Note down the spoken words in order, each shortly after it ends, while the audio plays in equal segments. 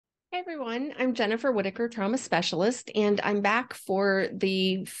Hey everyone, I'm Jennifer Whitaker, trauma specialist, and I'm back for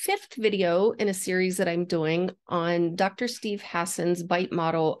the 5th video in a series that I'm doing on Dr. Steve Hassan's BITE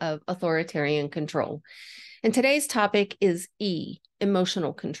model of authoritarian control. And today's topic is E,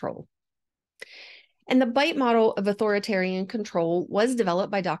 emotional control. And the BITE model of authoritarian control was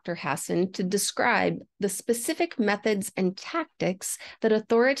developed by Dr. Hassan to describe the specific methods and tactics that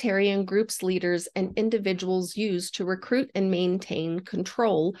authoritarian groups, leaders, and individuals use to recruit and maintain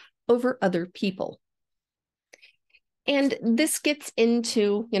control over other people. And this gets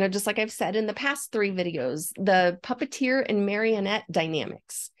into, just like I've said in the past 3 videos, the puppeteer and marionette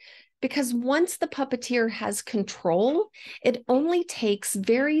dynamics. Because once the puppeteer has control, it only takes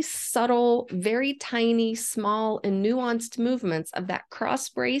very subtle, very tiny, small, and nuanced movements of that cross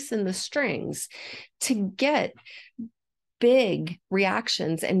brace and the strings to get big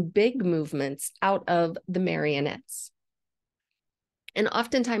reactions and big movements out of the marionettes. And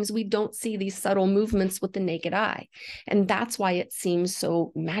oftentimes we don't see these subtle movements with the naked eye. And that's why it seems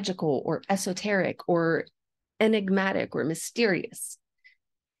so magical or esoteric or enigmatic or mysterious.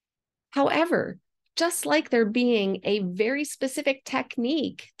 However, just like there being a very specific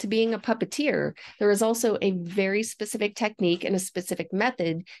technique to being a puppeteer, there is also a very specific technique and a specific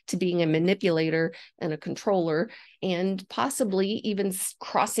method to being a manipulator and a controller, and possibly even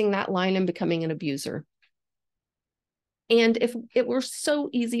crossing that line and becoming an abuser. And if it were so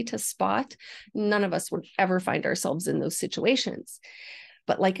easy to spot, none of us would ever find ourselves in those situations.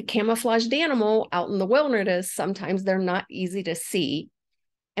 But like a camouflaged animal out in the wilderness, sometimes they're not easy to see.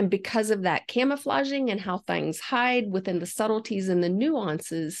 And because of that camouflaging and how things hide within the subtleties and the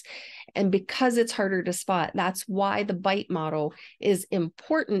nuances, and because it's harder to spot, that's why the BITE model is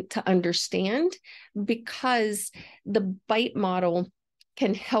important to understand, because the BITE model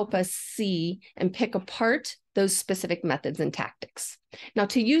can help us see and pick apart those specific methods and tactics. Now,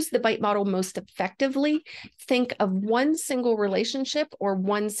 to use the BITE model most effectively, think of one single relationship or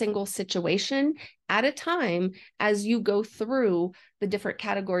one single situation at a time as you go through the different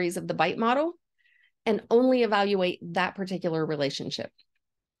categories of the BITE model, and only evaluate that particular relationship.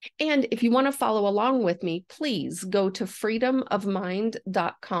 And if you want to follow along with me, please go to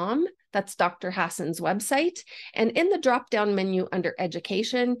freedomofmind.com. That's Dr. Hassan's website. And in the drop-down menu under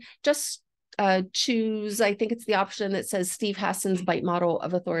education, just choose, I think it's the option that says Steve Hassan's BITE model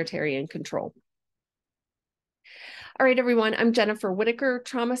of authoritarian control. All right, everyone, I'm Jennifer Whitaker,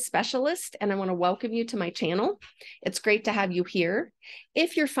 trauma specialist, and I want to welcome you to my channel. It's great to have you here.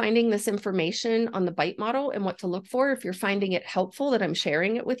 If you're finding this information on the BITE model and what to look for, if you're finding it helpful that I'm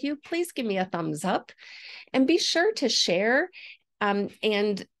sharing it with you, please give me a thumbs up and be sure to share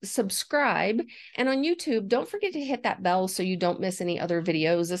and subscribe. And on YouTube, don't forget to hit that bell so you don't miss any other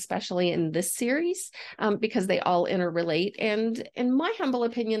videos, especially in this series, because they all interrelate. And in my humble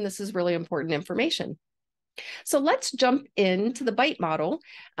opinion, this is really important information. So let's jump into the BITE model.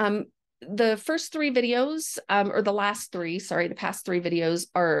 The first 3 videos, or the last 3, sorry, the past 3 videos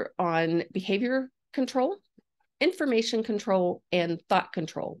are on behavior control, information control, and thought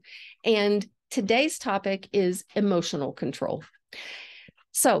control. And today's topic is emotional control.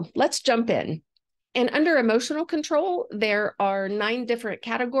 So let's jump in. And under emotional control, there are 9 different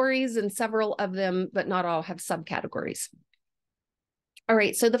categories, and several of them, but not all, have subcategories. All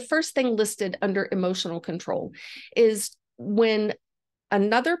right, so the first thing listed under emotional control is when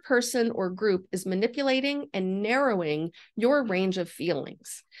another person or group is manipulating and narrowing your range of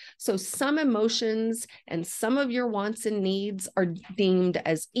feelings. So some emotions and some of your wants and needs are deemed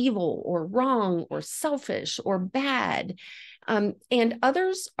as evil or wrong or selfish or bad, and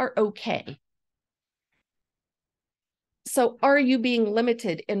others are okay. So are you being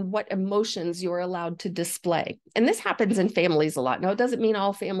limited in what emotions you're allowed to display? And this happens in families a lot. Now, it doesn't mean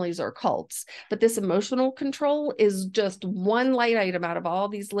all families are cults, but this emotional control is just one light item out of all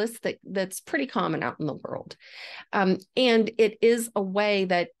these lists that's pretty common out in the world. And it is a way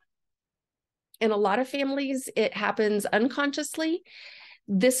that in a lot of families, it happens unconsciously.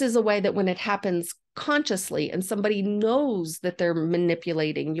 This is a way that when it happens consciously and somebody knows that they're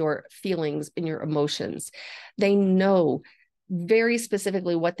manipulating your feelings and your emotions, they know very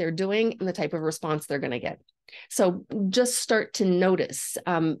specifically what they're doing and the type of response they're going to get. So just start to notice,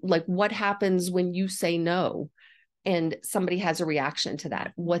 like what happens when you say no and somebody has a reaction to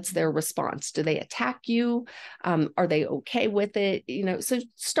that. What's their response? Do they attack you? Are they okay with it? So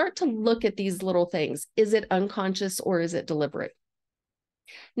start to look at these little things. Is it unconscious or is it deliberate?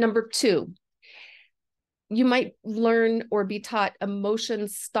 Number 2, You might learn or be taught emotion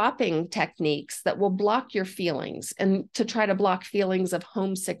stopping techniques that will block your feelings and to try to block feelings of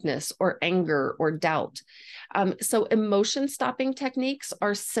homesickness or anger or doubt. So emotion stopping techniques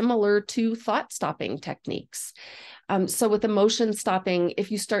are similar to thought stopping techniques. So with emotion stopping,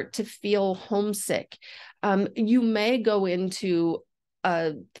 if you start to feel homesick, you may go into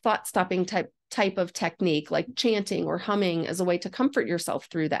a thought stopping type of technique like chanting or humming as a way to comfort yourself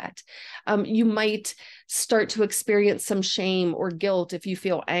through that. You might start to experience some shame or guilt if you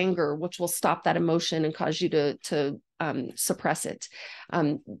feel anger, which will stop that emotion and cause you to suppress it.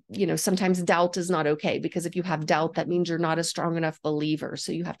 Sometimes doubt is not okay, because if you have doubt, that means you're not a strong enough believer.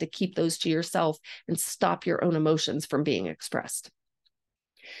 So you have to keep those to yourself and stop your own emotions from being expressed.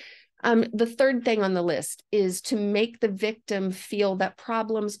 The third thing on the list is to make the victim feel that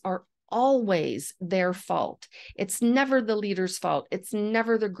problems are always their fault. It's never the leader's fault. It's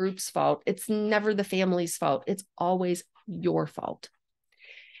never the group's fault. It's never the family's fault. It's always your fault.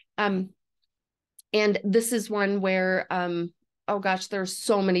 And this is one where, oh gosh, there's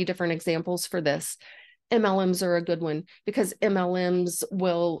so many different examples for this. MLMs are a good one, because MLMs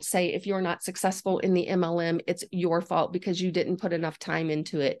will say, if you're not successful in the MLM, it's your fault because you didn't put enough time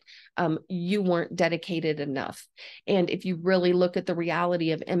into it. You weren't dedicated enough. And if you really look at the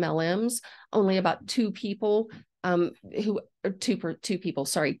reality of MLMs, only about 2%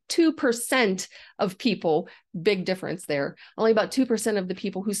 of people, big difference there. Only about 2% of the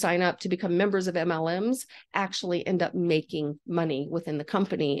people who sign up to become members of MLMs actually end up making money within the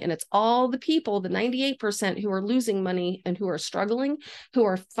company. And it's all the people, the 98% who are losing money and who are struggling, who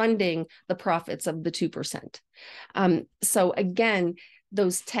are funding the profits of the 2%. So again,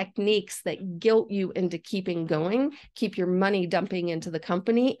 those techniques that guilt you into keeping going, keep your money dumping into the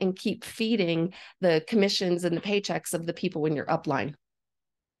company, and keep feeding the commissions and the paychecks of the people in your upline.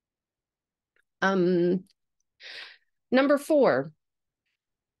 Number 4,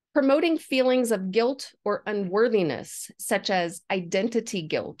 promoting feelings of guilt or unworthiness, such as identity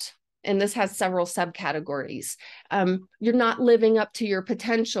guilt. And this has several subcategories. You're not living up to your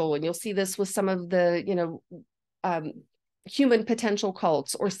potential. And you'll see this with some of the, human potential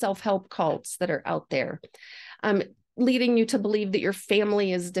cults or self-help cults that are out there, leading you to believe that your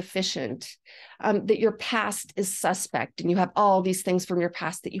family is deficient, that your past is suspect, and you have all these things from your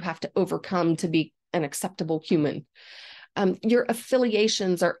past that you have to overcome to be an acceptable human. Your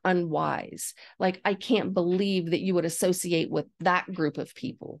affiliations are unwise. Like, I can't believe that you would associate with that group of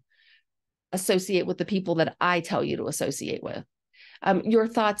people. Associate with the people that I tell you to associate with. Your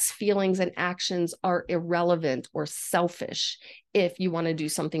thoughts, feelings, and actions are irrelevant or selfish if you want to do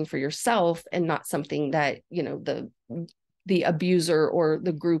something for yourself and not something that, the abuser or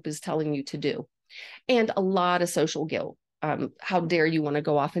the group is telling you to do. And a lot of social guilt. How dare you want to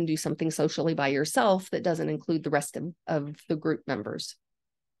go off and do something socially by yourself that doesn't include the rest of the group members.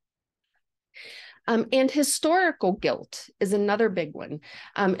 And historical guilt is another big one.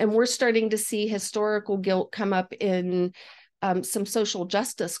 And we're starting to see historical guilt come up in some social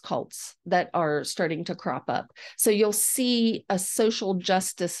justice cults that are starting to crop up. So you'll see a social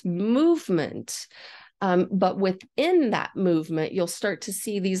justice movement, but within that movement, you'll start to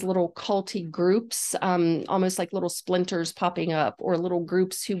see these little culty groups, almost like little splinters popping up, or little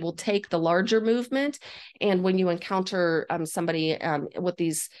groups who will take the larger movement. And when you encounter somebody with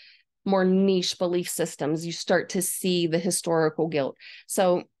these more niche belief systems, you start to see the historical guilt.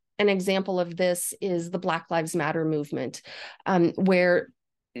 So an example of this is the Black Lives Matter movement, where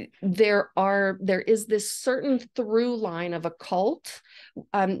there is this certain through line of a cult.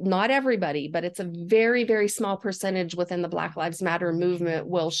 Not everybody, but it's a very, very small percentage within the Black Lives Matter movement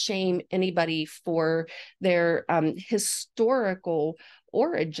will shame anybody for their historical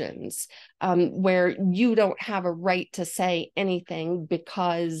origins, where you don't have a right to say anything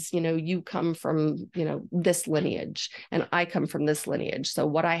because, you come from, this lineage and I come from this lineage. So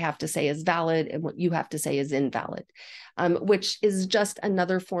what I have to say is valid and what you have to say is invalid, which is just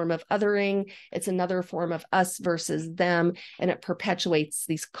another form of othering. It's another form of us versus them, and it perpetuates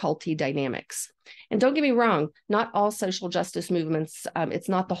these culty dynamics. And don't get me wrong, not all social justice movements, it's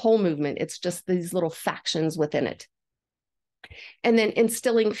not the whole movement, it's just these little factions within it. And then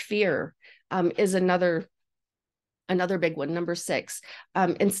instilling fear is another big one. Number 6,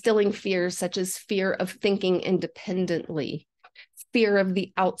 instilling fears such as fear of thinking independently, fear of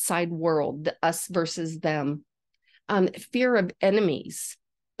the outside world, the us versus them, fear of enemies.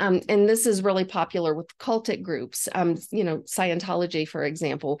 And this is really popular with cultic groups, Scientology, for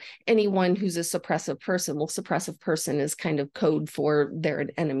example. Anyone who's a suppressive person, well, suppressive person is kind of code for they're an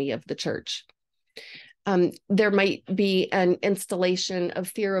enemy of the church. There might be an installation of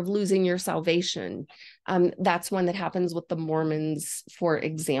fear of losing your salvation. That's one that happens with the Mormons, for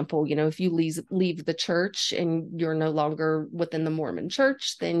example. You know, if you leave the church and you're no longer within the Mormon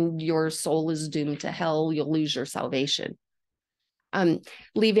church, then your soul is doomed to hell. You'll lose your salvation.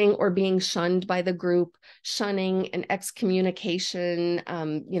 Leaving or being shunned by the group, shunning and excommunication,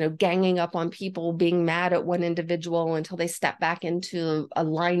 ganging up on people, being mad at one individual until they step back into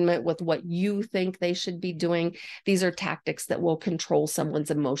alignment with what you think they should be doing. These are tactics that will control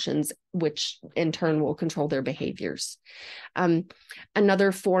someone's emotions, which in turn will control their behaviors.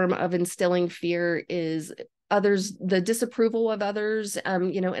 Another form of instilling fear is others, the disapproval of others,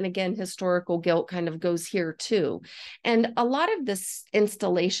 and again, historical guilt kind of goes here too. And a lot of this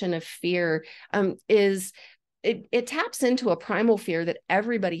installation of fear it taps into a primal fear that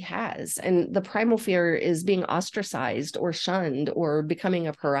everybody has. And the primal fear is being ostracized or shunned or becoming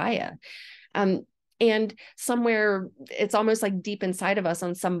a pariah. And somewhere it's almost like deep inside of us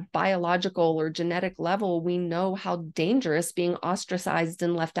on some biological or genetic level, we know how dangerous being ostracized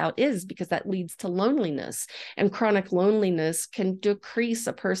and left out is, because that leads to loneliness. And chronic loneliness can decrease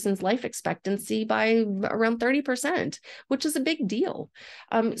a person's life expectancy by around 30%, which is a big deal.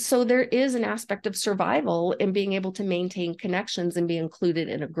 So there is an aspect of survival in being able to maintain connections and be included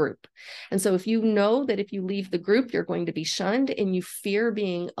in a group. And so if you know that if you leave the group, you're going to be shunned and you fear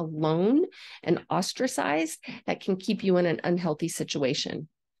being alone and ostracized, that can keep you in an unhealthy situation.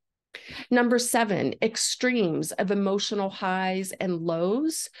 Number 7, extremes of emotional highs and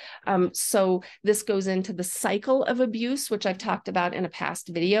lows. So this goes into the cycle of abuse, which I've talked about in a past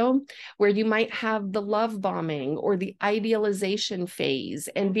video, where you might have the love bombing or the idealization phase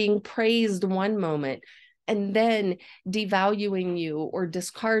and being praised one moment, and then devaluing you or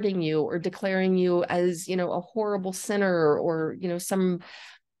discarding you or declaring you as, a horrible sinner or, some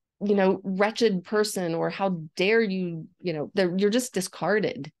wretched person, or how dare you, you're just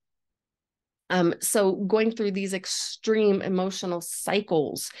discarded. So going through these extreme emotional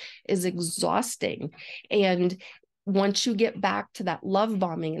cycles is exhausting. And once you get back to that love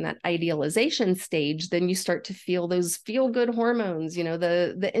bombing and that idealization stage, then you start to feel those feel-good hormones,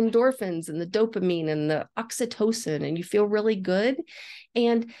 the endorphins and the dopamine and the oxytocin, and you feel really good.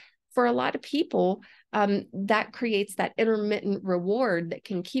 And for a lot of people, that creates that intermittent reward that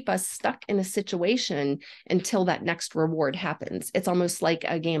can keep us stuck in a situation until that next reward happens. It's almost like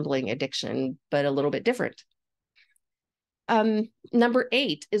a gambling addiction, but a little bit different. Number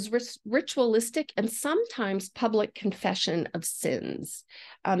 8 is ritualistic and sometimes public confession of sins.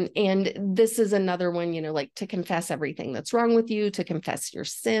 And this is another one, like to confess everything that's wrong with you, to confess your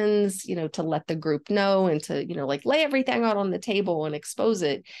sins, to let the group know, and to, like lay everything out on the table and expose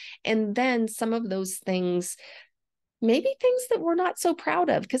it. And then some of those things, maybe things that we're not so proud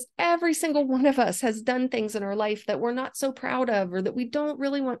of, because every single one of us has done things in our life that we're not so proud of, or that we don't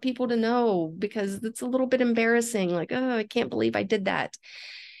really want people to know because it's a little bit embarrassing. Like, oh, I can't believe I did that.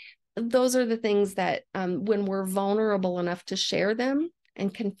 Those are the things that when we're vulnerable enough to share them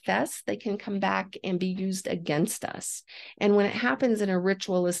and confess, they can come back and be used against us. And when it happens in a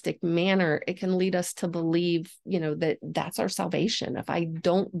ritualistic manner, it can lead us to believe, that that's our salvation. If I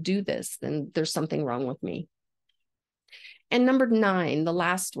don't do this, then there's something wrong with me. And number 9, the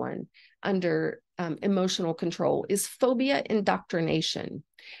last one under emotional control, is phobia indoctrination,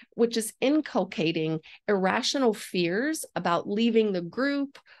 which is inculcating irrational fears about leaving the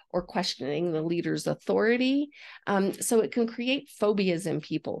group or questioning the leader's authority. So it can create phobias in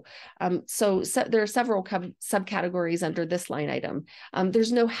people. So there are several subcategories under this line item.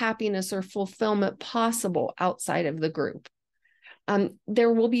 There's no happiness or fulfillment possible outside of the group.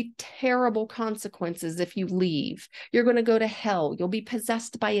 There will be terrible consequences if you leave. You're going to go to hell. You'll be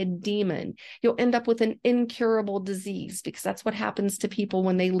possessed by a demon. You'll end up with an incurable disease, because that's what happens to people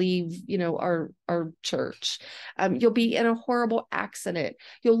when they leave, our church. You'll be in a horrible accident.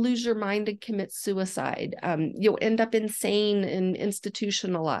 You'll lose your mind and commit suicide. You'll end up insane and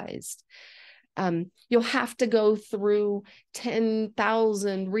institutionalized. You'll have to go through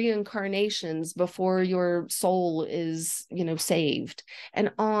 10,000 reincarnations before your soul is, saved,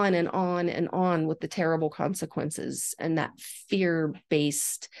 and on and on and on with the terrible consequences and that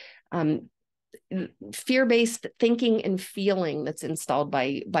fear-based thinking and feeling that's installed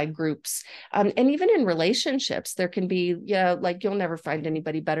by groups. And even in relationships, there can be, like, you'll never find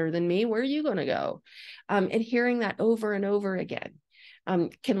anybody better than me. Where are you going to go? And hearing that over and over again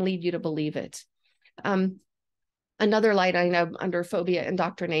can lead you to believe it. Another line item under phobia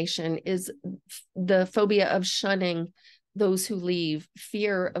indoctrination is the phobia of shunning those who leave,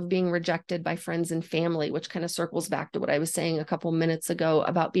 fear of being rejected by friends and family, which kind of circles back to what I was saying a couple minutes ago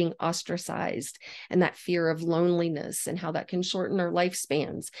about being ostracized and that fear of loneliness and how that can shorten our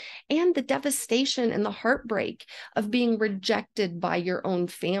lifespans, and the devastation and the heartbreak of being rejected by your own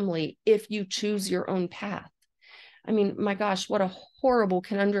family if you choose your own path. I mean, my gosh, what a horrible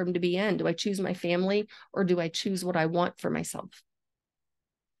conundrum to be in. Do I choose my family or do I choose what I want for myself?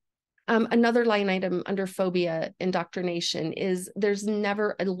 Another line item under phobia indoctrination is there's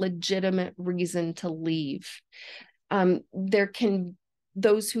never a legitimate reason to leave.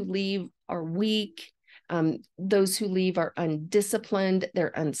 Those who leave are weak. Those who leave are undisciplined,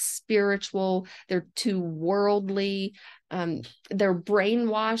 they're unspiritual, they're too worldly, they're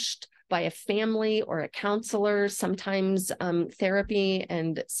brainwashed by a family or a counselor. Sometimes therapy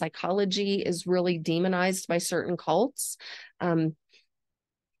and psychology is really demonized by certain cults.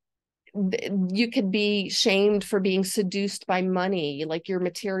 You could be shamed for being seduced by money, like you're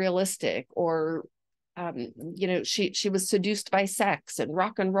materialistic, or she was seduced by sex and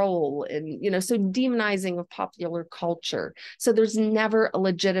rock and roll, and so demonizing of popular culture. So there's never a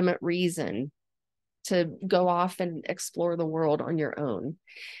legitimate reason to go off and explore the world on your own.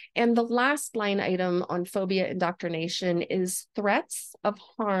 And the last line item on phobia indoctrination is threats of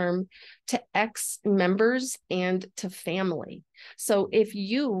harm to ex-members and to family. So if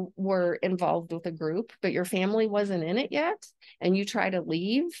you were involved with a group, but your family wasn't in it yet, and you try to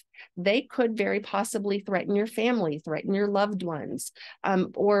leave, they could very possibly threaten your family, threaten your loved ones.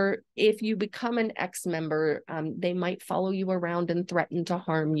 Or if you become an ex-member, they might follow you around and threaten to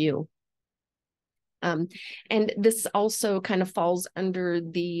harm you. And this also kind of falls under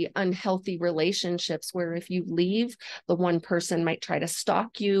the unhealthy relationships where if you leave, the one person might try to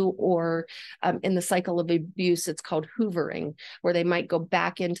stalk you, or in the cycle of abuse, it's called hoovering, where they might go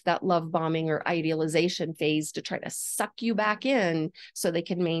back into that love bombing or idealization phase to try to suck you back in so they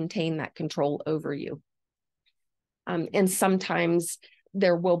can maintain that control over you. And sometimes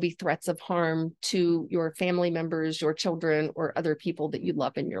there will be threats of harm to your family members, your children, or other people that you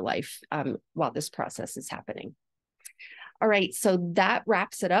love in your life while this process is happening. All right, so that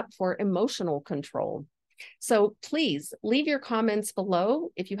wraps it up for emotional control. So please leave your comments below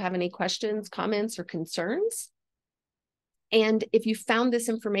if you have any questions, comments, or concerns. And if you found this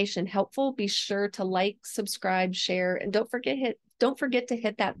information helpful, be sure to like, subscribe, share, and don't forget to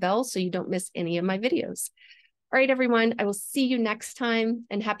hit that bell so you don't miss any of my videos. All right, everyone, I will see you next time,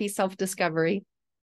 and happy self-discovery.